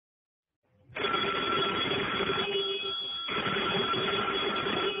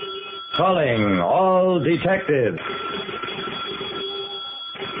Calling all detectives.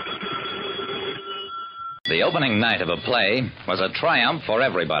 The opening night of a play was a triumph for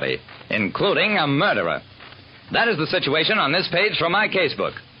everybody, including a murderer. That is the situation on this page from my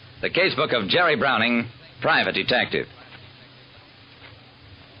casebook. The casebook of Jerry Browning, private detective.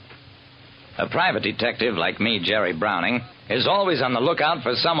 A private detective like me, Jerry Browning, is always on the lookout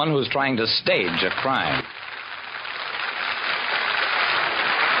for someone who's trying to stage a crime.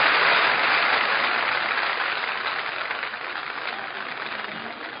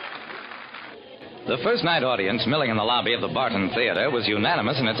 The first night audience milling in the lobby of the Barton Theater was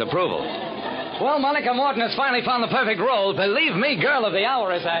unanimous in its approval. Well, Monica Morton has finally found the perfect role. Believe me, Girl of the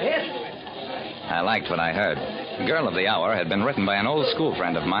Hour is a hit. I liked what I heard. Girl of the Hour had been written by an old school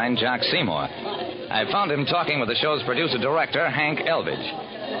friend of mine, Jock Seymour. I found him talking with the show's producer-director, Hank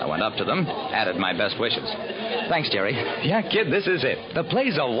Elvidge. I went up to them, added my best wishes. Thanks, Jerry. Yeah, kid, this is it. The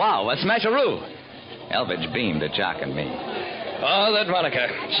play's a wow, a smasharoo. Elvidge beamed at Jock and me. Oh, that Monica.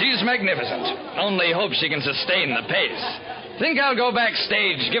 She's magnificent. Only hope she can sustain the pace. Think I'll go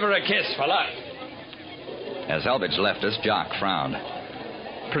backstage, give her a kiss for life. As Elvidge left us, Jock frowned.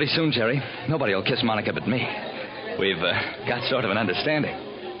 Pretty soon, Jerry, nobody will kiss Monica but me. We've got sort of an understanding.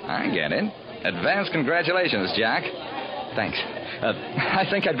 I get it. Advance congratulations, Jack. Thanks. I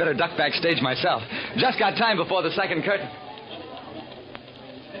think I'd better duck backstage myself. Just got time before the second curtain.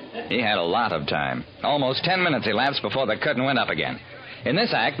 He had a lot of time. Almost 10 minutes elapsed before the curtain went up again. In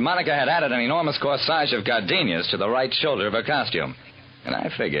this act, Monica had added an enormous corsage of gardenias to the right shoulder of her costume. And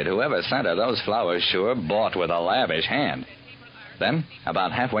I figured whoever sent her those flowers sure bought with a lavish hand. Then,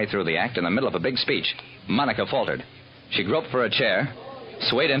 about halfway through the act, in the middle of a big speech, Monica faltered. She groped for a chair,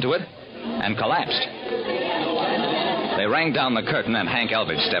 swayed into it, and collapsed. They rang down the curtain, and Hank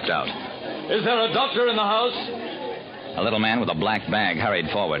Elvidge stepped out. Is there a doctor in the house? A little man with a black bag hurried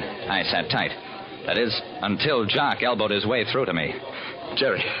forward. I sat tight. That is, until Jock elbowed his way through to me.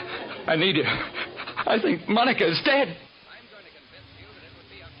 Jerry, I need you. I think Monica's dead.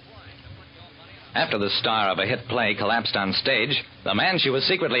 After the star of a hit play collapsed on stage, the man she was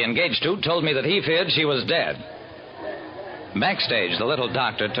secretly engaged to told me that he feared she was dead. Backstage, the little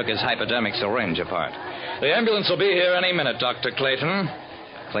doctor took his hypodermic syringe apart. The ambulance will be here any minute, Dr. Clayton.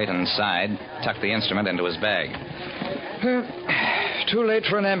 Clayton sighed, tucked the instrument into his bag. Too late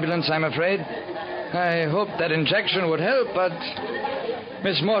for an ambulance, I'm afraid. I hoped that injection would help, but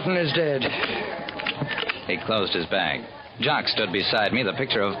Miss Morton is dead. He closed his bag. Jock stood beside me, the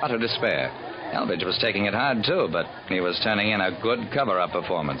picture of utter despair. Elvidge was taking it hard, too, but he was turning in a good cover-up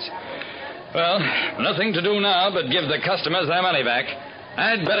performance. Well, nothing to do now but give the customers their money back.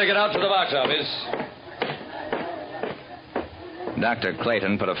 I'd better get out to the box office. Dr.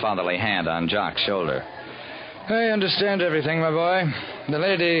 Clayton put a fatherly hand on Jock's shoulder. I understand everything, my boy. The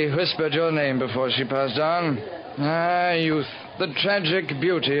lady whispered your name before she passed on. Ah, youth, the tragic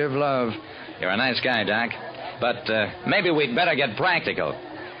beauty of love. You're a nice guy, Doc. But maybe we'd better get practical.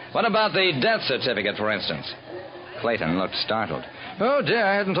 What about the death certificate, for instance? Clayton looked startled. Oh, dear,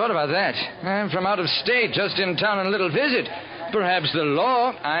 I hadn't thought about that. I'm from out of state, just in town on a little visit. Perhaps the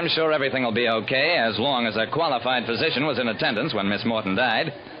law... I'm sure everything will be okay as long as a qualified physician was in attendance when Miss Morton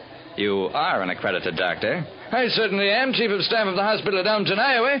died. You are an accredited doctor. I certainly am, Chief of Staff of the hospital at Downton,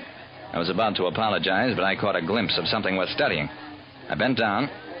 Iowa. I was about to apologize, but I caught a glimpse of something worth studying. I bent down,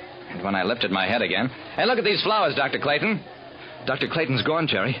 and when I lifted my head again... Hey, look at these flowers, Dr. Clayton. Dr. Clayton's gone,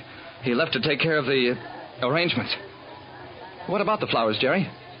 Jerry. He left to take care of the arrangements. What about the flowers, Jerry?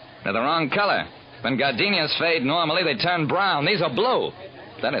 They're the wrong color. When gardenias fade normally, they turn brown. These are blue.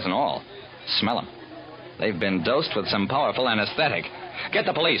 That isn't all. Smell them. They've been dosed with some powerful anesthetic. Get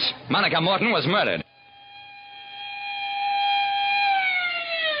the police. Monica Morton was murdered.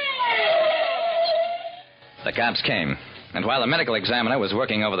 The cops came, and while the medical examiner was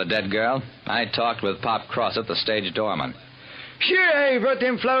working over the dead girl, I talked with Pop Crossett, the stage doorman. Sure, I brought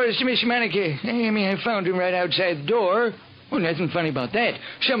them flowers to Miss Monica. I found them right outside the door. Well, nothing funny about that.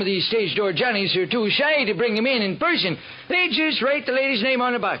 Some of these stage door Johnnies are too shy to bring them in person. They just write the lady's name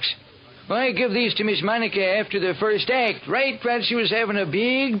on the box. Well, I give these to Miss Monica after the first act, right while she was having a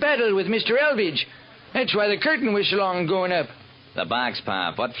big battle with Mr. Elvidge. That's why the curtain was so long going up. The box,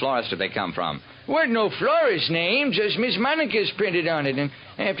 Pop. What florist did they come from? Wasn't no florist name, just Miss Monica's printed on it. And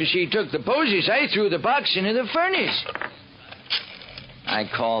after she took the posies, I threw the box into the furnace. I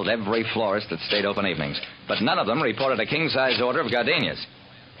called every florist that stayed open evenings, but none of them reported a king-size order of gardenias.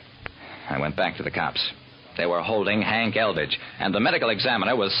 I went back to the cops. They were holding Hank Elvidge, and the medical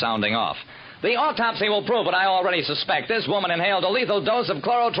examiner was sounding off. The autopsy will prove what I already suspect. This woman inhaled a lethal dose of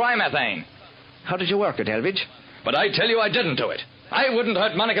chlorotrimethane. How did you work it, Elvidge? But I tell you I didn't do it. I wouldn't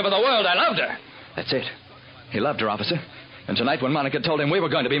hurt Monica for the world. I loved her. That's it. He loved her, officer. And tonight when Monica told him we were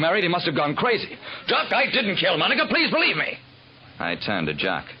going to be married, he must have gone crazy. Doc, I didn't kill Monica. Please believe me. I turned to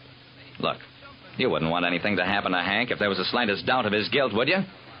Jock. Look, you wouldn't want anything to happen to Hank if there was the slightest doubt of his guilt, would you?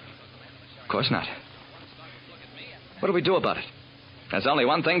 Of course not. What do we do about it? There's only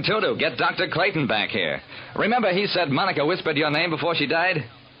one thing to do. Get Dr. Clayton back here. Remember he said Monica whispered your name before she died?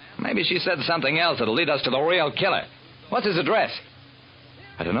 Maybe she said something else that'll lead us to the real killer. What's his address?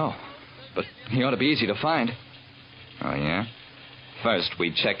 I don't know, but he ought to be easy to find. Oh, yeah? First,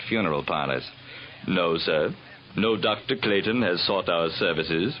 we check funeral parlors. No, sir. No Dr. Clayton has sought our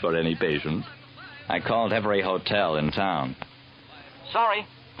services for any patient. I called every hotel in town. Sorry,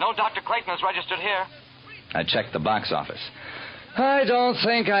 no Dr. Clayton is registered here. I checked the box office. I don't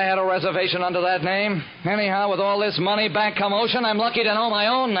think I had a reservation under that name. Anyhow, with all this money back commotion, I'm lucky to know my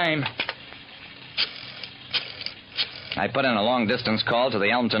own name. I put in a long-distance call to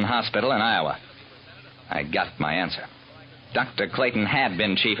the Elmton Hospital in Iowa. I got my answer. Dr. Clayton had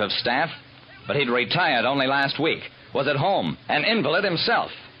been chief of staff, but he'd retired only last week, was at home, an invalid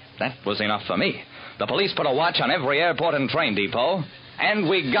himself. That was enough for me. The police put a watch on every airport and train depot, and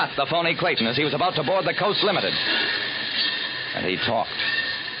we got the phony Clayton as he was about to board the Coast Limited. And he talked.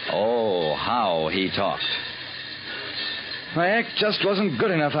 Oh, how he talked. My act just wasn't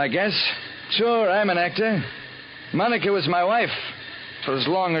good enough, I guess. Sure, I'm an actor. Monica was my wife. For as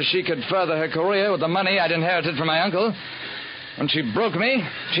long as she could further her career with the money I'd inherited from my uncle. When she broke me,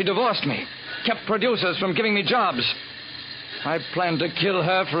 she divorced me. Kept producers from giving me jobs. I planned to kill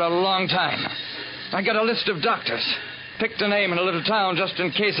her for a long time. I got a list of doctors. Picked a name in a little town just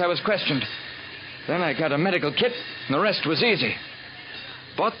in case I was questioned. Then I got a medical kit, and the rest was easy.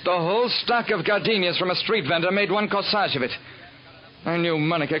 Bought the whole stock of gardenias from a street vendor, made one corsage of it. I knew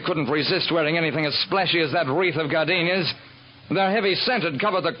Monica couldn't resist wearing anything as splashy as that wreath of gardenias. Their heavy scent had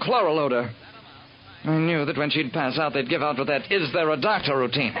covered the chloral odor. I knew that when she'd pass out, they'd give out with that "is there a doctor"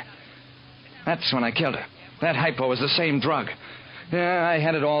 routine. That's when I killed her. That hypo was the same drug. Yeah, I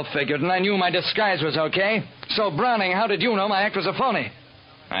had it all figured, and I knew my disguise was okay. So, Browning, how did you know my act was a phony?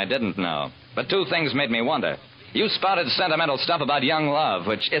 I didn't know, but two things made me wonder. You spouted sentimental stuff about young love,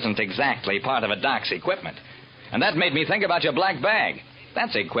 which isn't exactly part of a doc's equipment. And that made me think about your black bag.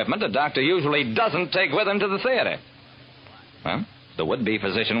 That's equipment a doctor usually doesn't take with him to the theater. Well, the would-be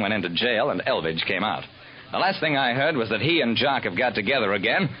physician went into jail and Elvidge came out. The last thing I heard was that he and Jock have got together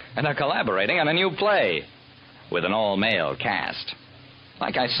again and are collaborating on a new play with an all-male cast.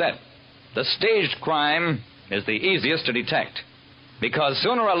 Like I said, the staged crime is the easiest to detect because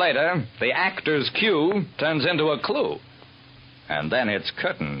sooner or later the actor's cue turns into a clue. And then it's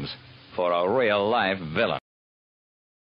curtains for a real-life villain.